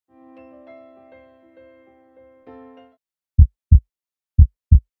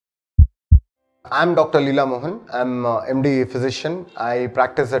I'm Dr. Leela Mohan. I'm MD physician. I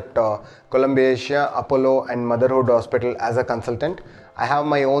practice at Columbia Asia, Apollo and Motherhood Hospital as a consultant. I have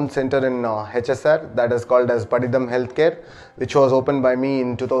my own center in HSR that is called as Padithem Healthcare, which was opened by me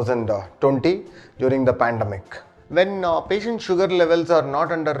in 2020 during the pandemic. When patient sugar levels are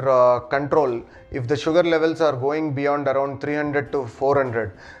not under control, if the sugar levels are going beyond around 300 to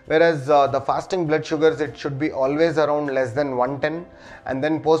 400, whereas the fasting blood sugars, it should be always around less than 110, and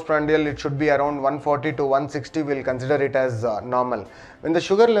then postprandial it should be around 140 to 160, we'll consider it as normal. When the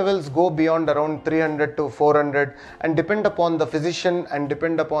sugar levels go beyond around 300 to 400 and depend upon the physician and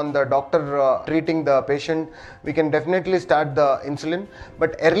depend upon the doctor treating the patient, we can definitely start the insulin.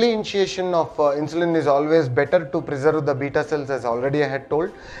 But early initiation of insulin is always better to preserve the beta cells, as already I had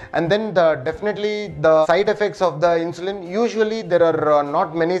told. And then definitely the side effects of the insulin, usually there are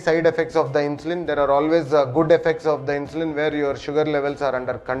not many side effects of the insulin. There are always good effects of the insulin where your sugar levels are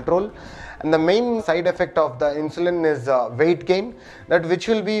under control. And the main side effect of the insulin is weight gain, that which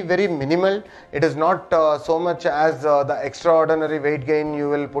will be very minimal. It is not so much as the extraordinary weight gain you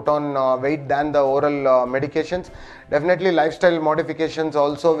will put on weight than the oral medications. Definitely lifestyle modifications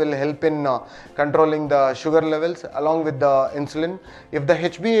also will help in controlling the sugar levels along with the insulin. If the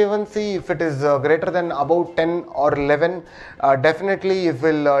HbA1c, if it is greater than about 10 or 11, definitely if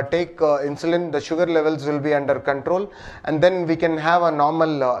we'll take insulin, the sugar levels will be under control and then we can have a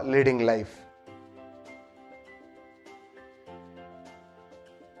normal leading life.